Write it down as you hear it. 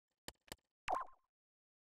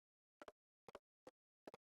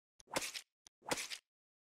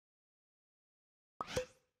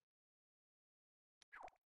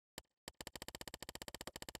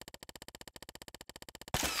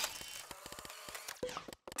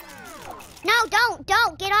No,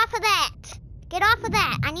 don't. Get off of that. Get off of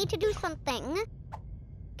that. I need to do something.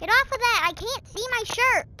 Get off of that. I can't see my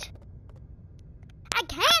shirt. I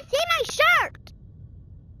can't see my shirt.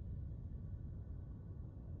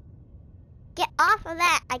 Get off of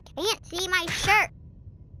that. I can't see my shirt.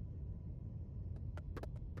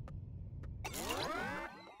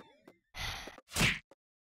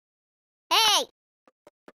 Hey.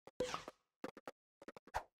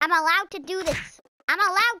 I'm allowed to do this. I'm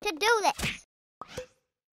allowed to do this.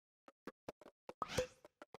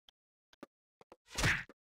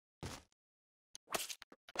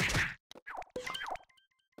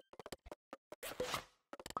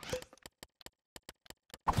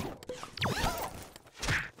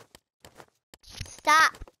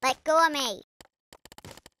 Stop. Let go of me.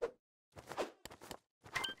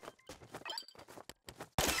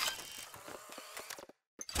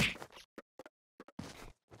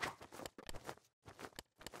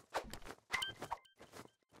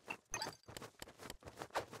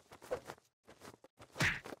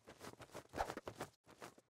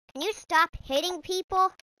 Can you stop hitting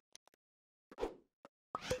people?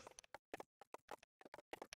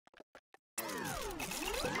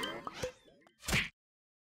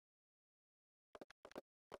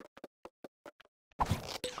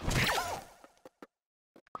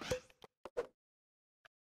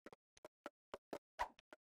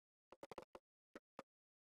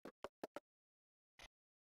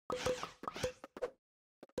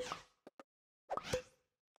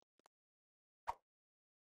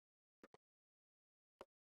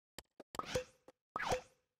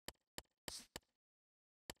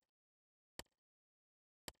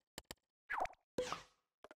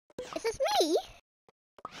 Is this me?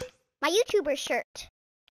 My YouTuber shirt.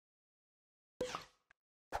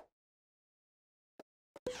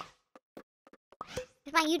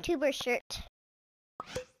 It's my YouTuber shirt.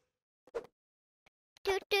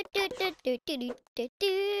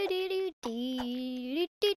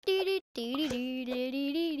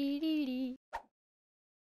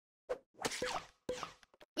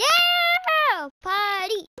 Yeah!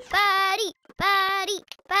 Party, party, party,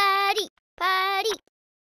 party, party.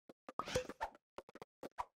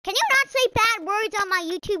 Can you not say bad words on my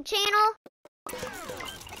YouTube channel?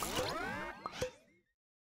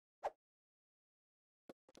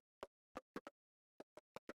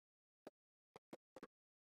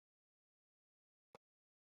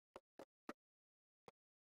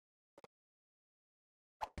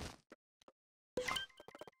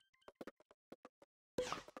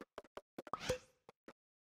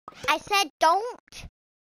 I said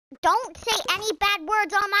don't say any bad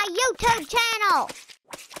words on my YouTube channel.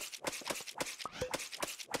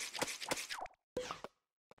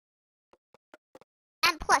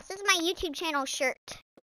 And plus, this is my YouTube channel shirt.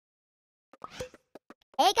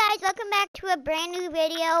 Hey guys, welcome back to a brand new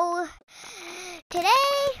video. Today,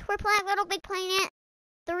 we're playing LittleBigPlanet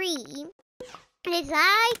 3. It's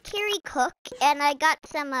I, Carrie Cook, and I got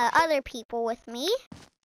some other people with me.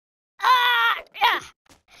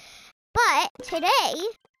 But today,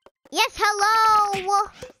 yes, hello.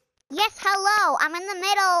 Yes, hello. I'm in the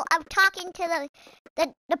middle of talking to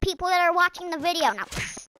the people that are watching the video. Now,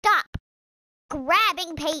 stop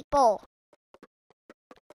grabbing people.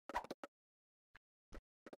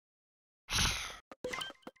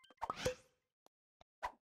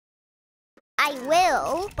 I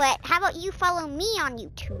will, but how about you follow me on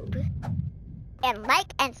YouTube? And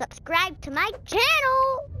like and subscribe to my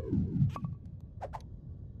channel.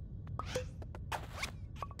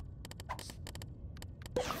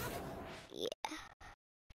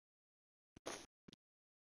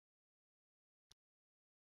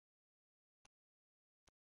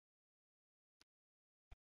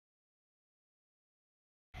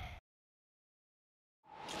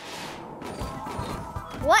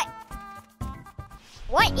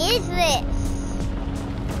 What is this?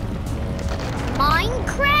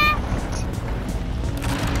 Minecraft?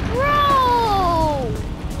 Bro!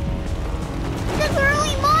 This is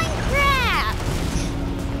early Minecraft!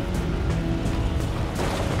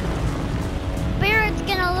 Barrett's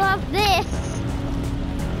gonna love this.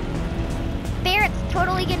 Barrett's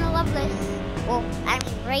totally gonna love this. Well, I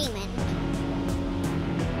mean Raymond.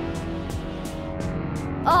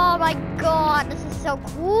 Oh my god, this is so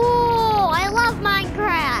cool! I love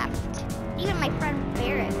Minecraft! Even my friend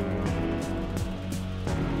Barrett.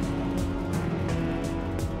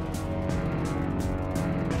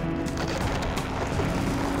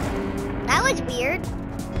 That was weird.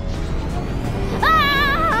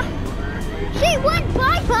 Ah! She went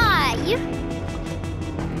bye-bye!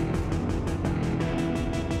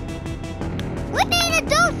 We need to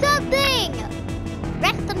do something!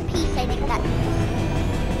 Rest in peace, I think that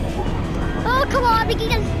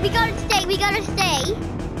We gotta stay.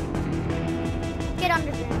 Get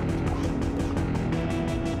underground.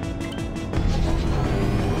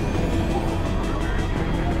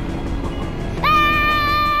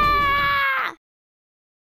 Ah!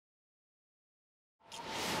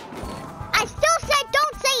 I still said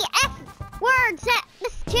don't say F words at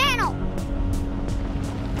this channel.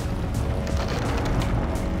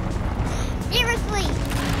 Seriously.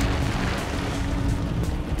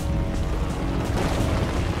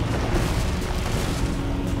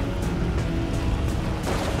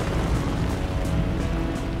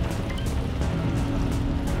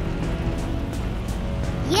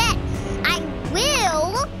 Yes, I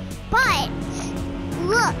will, but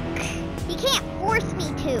look, you can't force me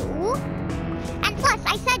to. And plus,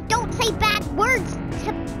 I said don't say bad words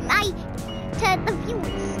to the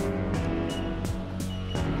viewers.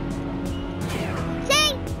 See,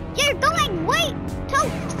 you're going way too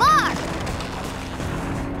far.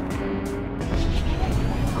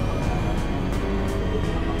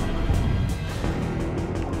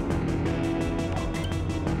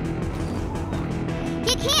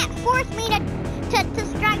 You can't force me to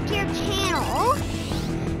subscribe to your channel.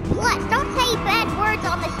 Plus, don't say bad words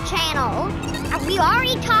on this channel. We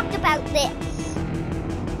already talked about this.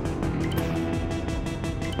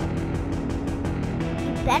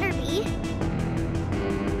 You better be.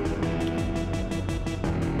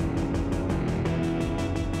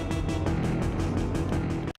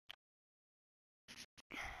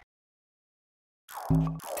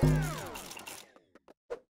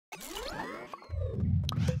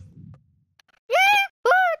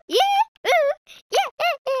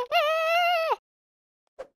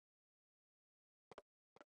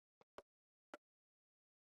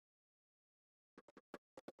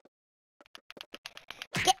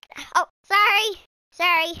 Oh, sorry.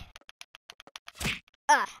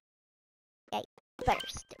 Yeah, better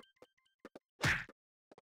still.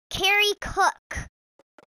 Carrie Cook.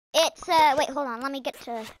 It's, wait, hold on, let me get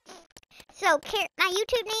to... So, my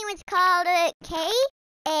YouTube name is called Kari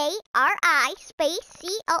space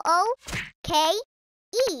COOKE.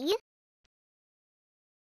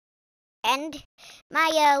 And my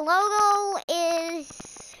logo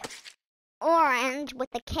is orange with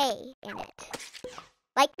a K in it.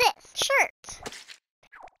 Like this shirt.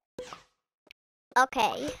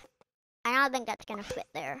 Okay. I don't think that's gonna fit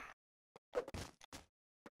there.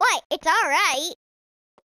 What? It's alright.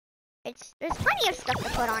 There's plenty of stuff to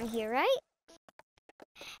put on here, right?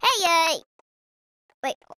 Hey,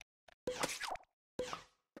 wait.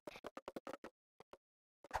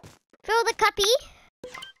 Fill the cuppy.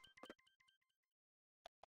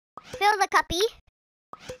 Fill the cuppy.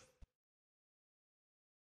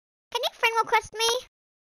 Can you friend request me?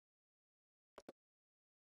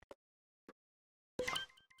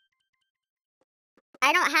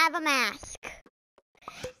 I don't have a mask.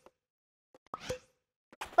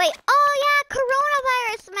 Wait, oh yeah,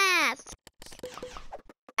 coronavirus mask.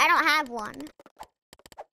 I don't have one.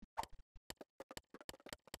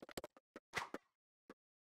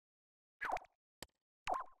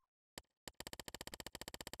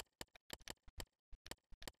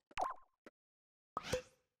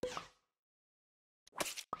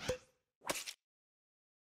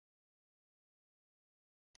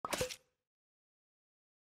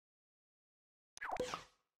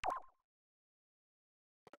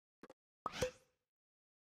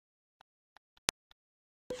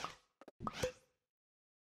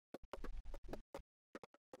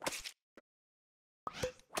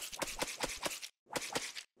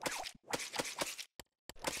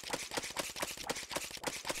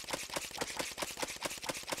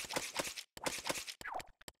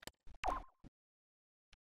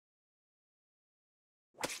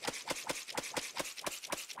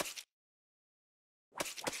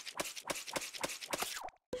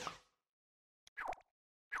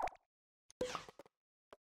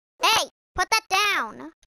 Hey, put that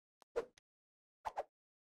down.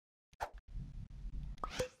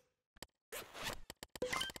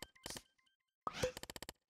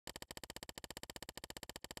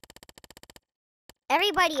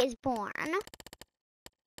 Everybody is born.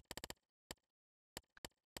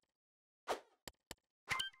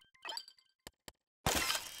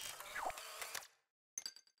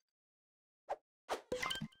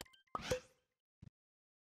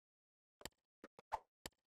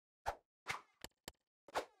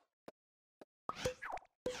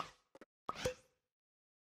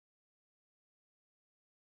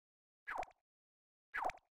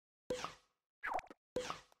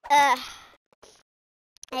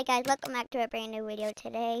 Hey guys, welcome back to a brand new video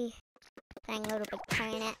today. Playing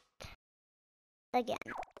LittleBigPlanet again.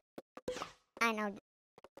 I know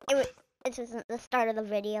this isn't the start of the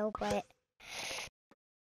video, but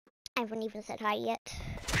I haven't even said hi yet.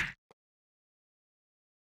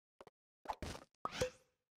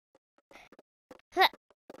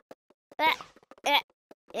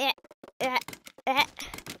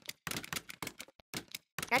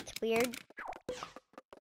 That's weird.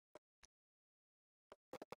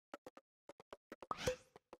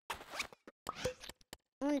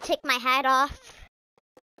 I'm gonna take my hat off.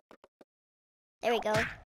 There we go.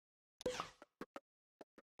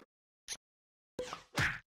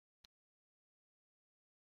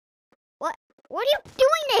 What are you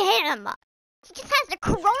doing to him? He just has the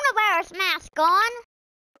coronavirus mask on.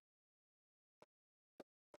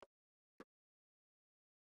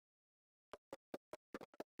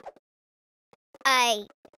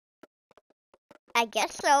 I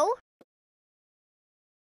guess so.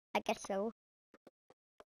 I guess so.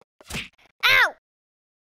 Ow!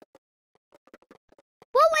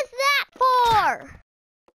 What was that for?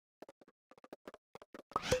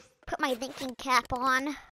 Put my thinking cap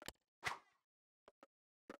on.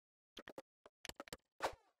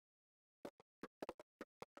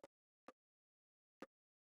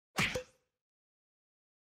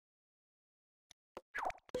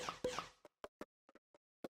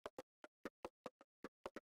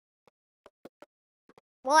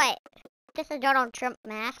 What? This is a Donald Trump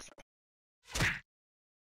mask.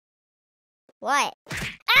 What?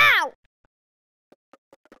 Ow!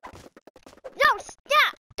 No,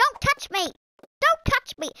 stop! Don't touch me! Don't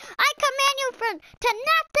touch me! I command you to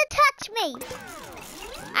not to touch me!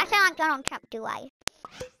 I sound like Donald Trump, do I?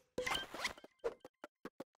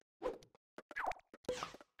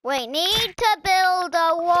 We need to build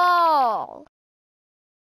a wall.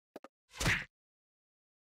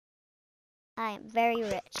 I am very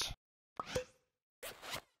rich.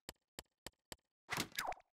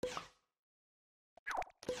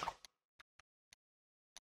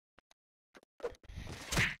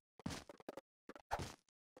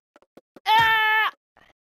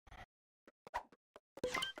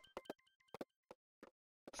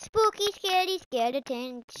 Spooky, scary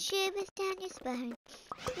skeleton shivers down your spine.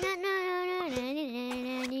 Na na na na na na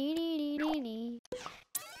na na.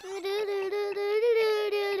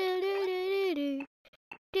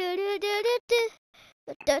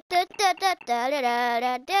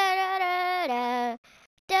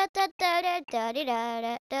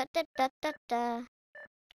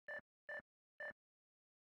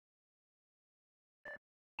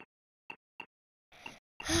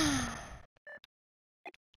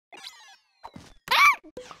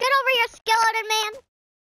 Get over here, skeleton man!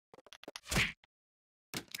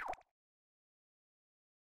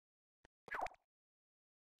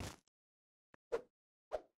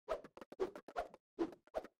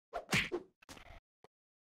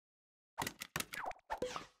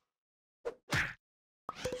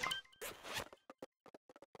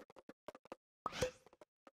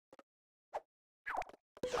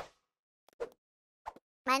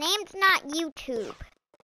 My name's not YouTube.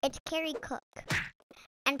 It's Carrie Cook.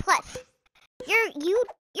 And plus, your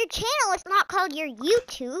channel is not called your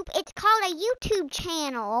YouTube. It's called a YouTube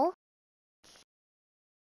channel.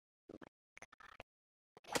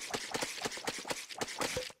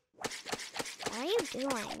 What are you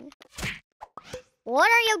doing? What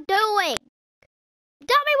are you doing?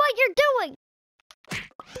 Tell me what you're doing.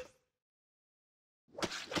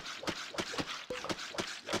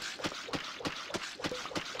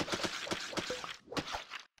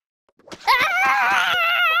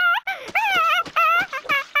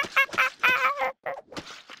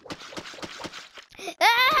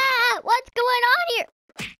 What's going on here?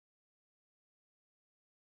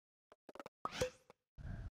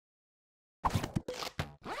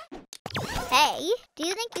 Hey, do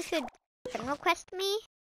you think you should friend request me?